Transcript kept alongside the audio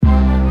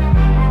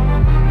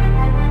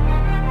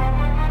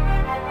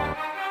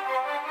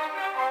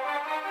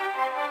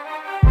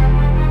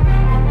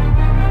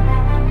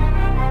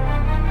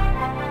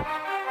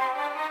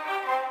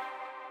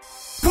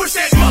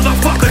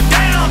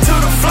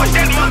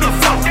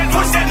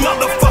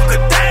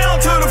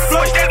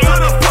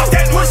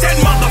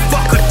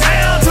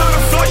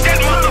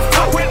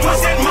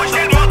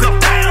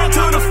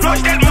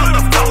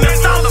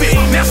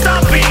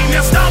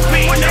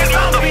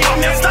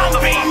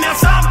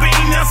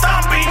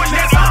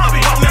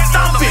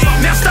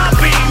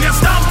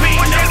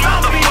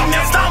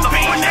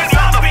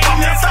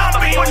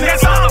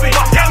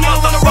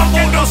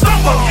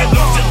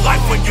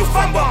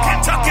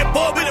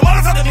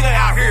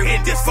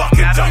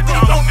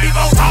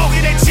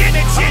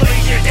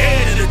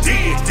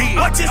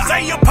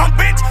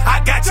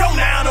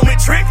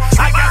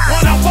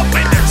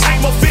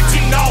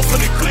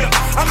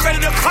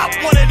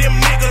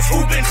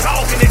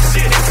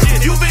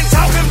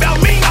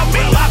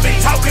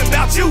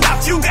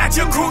You got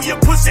your crew, you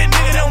pussy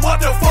nigga, then what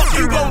the fuck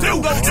you gon'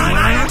 do? Tonight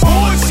I ain't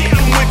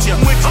bullshitting with you.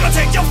 I'ma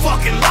take your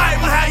fucking life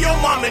and have your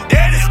mom and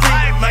daddy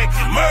screaming, make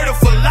murder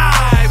for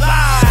life,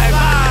 life,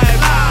 life,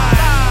 life.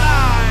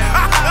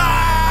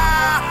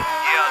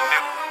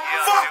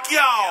 Fuck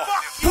y'all.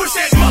 Push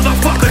that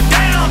motherfucker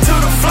down to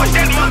the floor. Push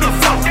that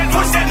motherfucker.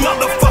 Push that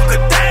motherfucker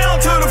down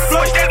to the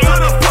floor. Push that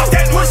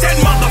motherfucker. Push that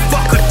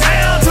motherfucker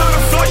down to the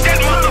floor. Push that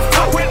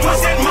motherfucker.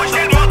 Push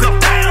that motherfucker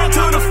down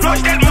to the floor.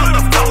 Push that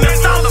motherfucker. Now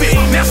stop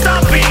being. Now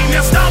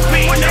stop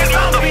being. Now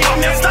stop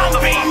being. Now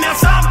stop being. Now stop being. Now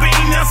stop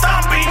being. Now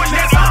stop being.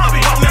 Now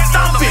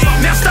stop being.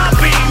 Now stop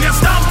being. Now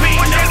stop being.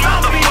 Now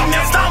stop being.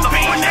 Now stop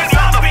being. Now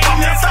stop being.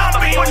 Now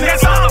stop being. Now stop being. Now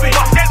stop being.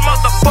 Fuck that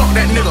motherfucker.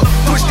 That nigga,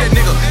 push that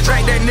nigga,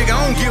 drag that nigga, I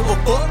don't give a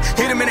fuck.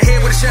 Hit him in the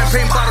head with a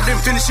champagne bottle, then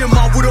finish him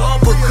off with an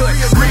uppercut.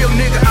 Real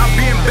nigga, I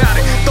been bout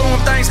it, throwing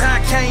things how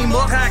I came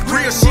up.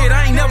 Real shit,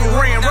 I ain't never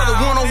ran, rather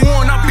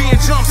one-on-one, I be in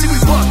jump. See, we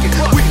buckin',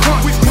 we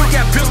drunk, we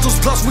got pistols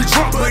plus we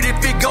drunk. But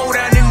if it go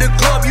down in the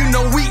club, you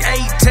know we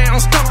 8-town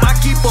stump. I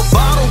keep a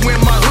bottle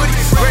in my hoodie,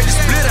 ready to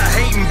split a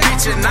hating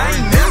bitch, and I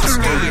ain't never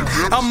scared.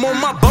 I'm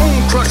on my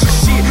bone crusher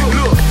shit.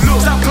 Look,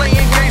 stop playing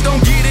games,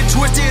 don't get it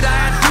twisted,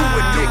 I do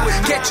it, nigga.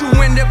 Catch you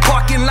in the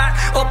parking lot,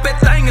 up that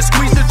thing and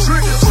squeeze the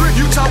trigger.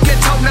 You talk that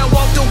talk, now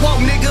walk the walk,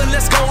 nigga,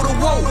 let's go to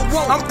war.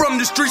 I'm from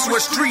the streets where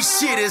street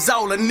shit is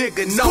all a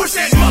nigga knows. Push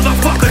that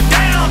motherfucker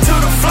down to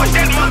the floor. Push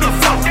that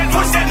motherfucker.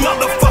 Push that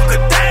motherfucker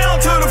down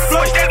to the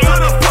floor. Push that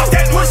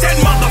motherfucker. Push that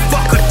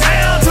motherfucker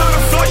down to the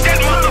floor. Push that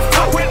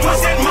motherfucker.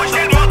 Push that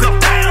motherfucker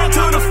down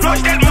to the floor.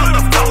 Push that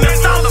motherfucker. Now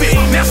stop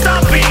being. Now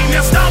stop being.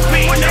 Now stop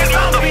being. Now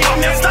stop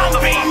being. Now stop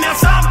being. Now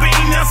stop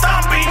being. Now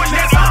stop being.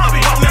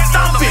 Now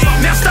stop being.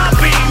 Now stop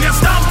being. Now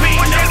stop being.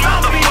 Now stop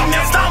being.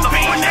 Now stop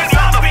being. Now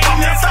stop being.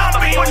 Now stop being. Now stop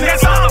being. Now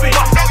stop being.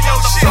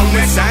 So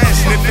inside,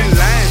 sniffing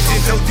lines,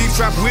 in your deep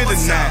trap with a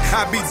 9.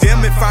 I be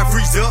damn if I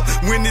freeze up.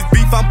 When this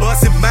beef, I'm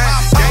busting mine.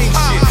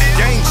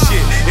 Gang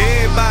shit.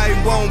 Everybody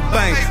won't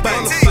bang.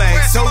 Bang the flag,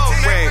 soldier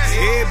rag.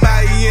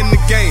 Everybody in the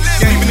game.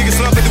 Even niggas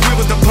slump at the wheel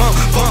with the pump.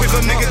 Fuck with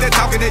them niggas that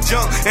talking that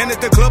junk. And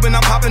at the club and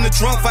I'm popping the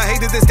trunk. For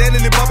haters that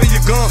standing and bumping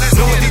your gun.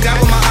 Knowing deep down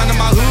with my honor,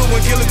 my hood.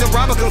 When killers and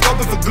robbers come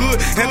open for good.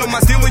 Handle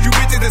my steel when you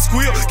bitches that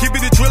squeal. Keep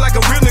it a drill like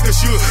a real nigga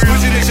should.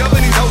 Pushing and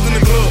shoving these hoes in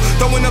the club.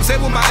 Throwing up set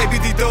with my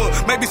ABD thug.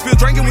 Maybe spill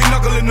drinking, we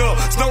knuckling up.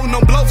 Snow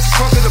no blows,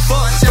 drunk as the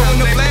fuck. Throwing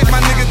the flag,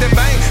 my niggas that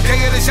bang. Can't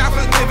get a shot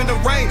for living the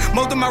rain.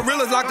 Most of my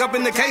reelers locked up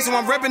in the case, so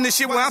I'm repping this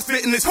shit when I'm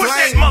spitting this flame. Push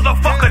that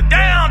motherfucker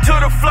down to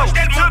the floor.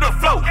 To the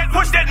floor.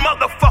 Push that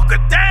motherfucker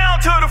down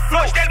to the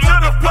floor. To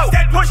the floor.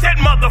 Push that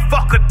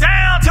motherfucker down.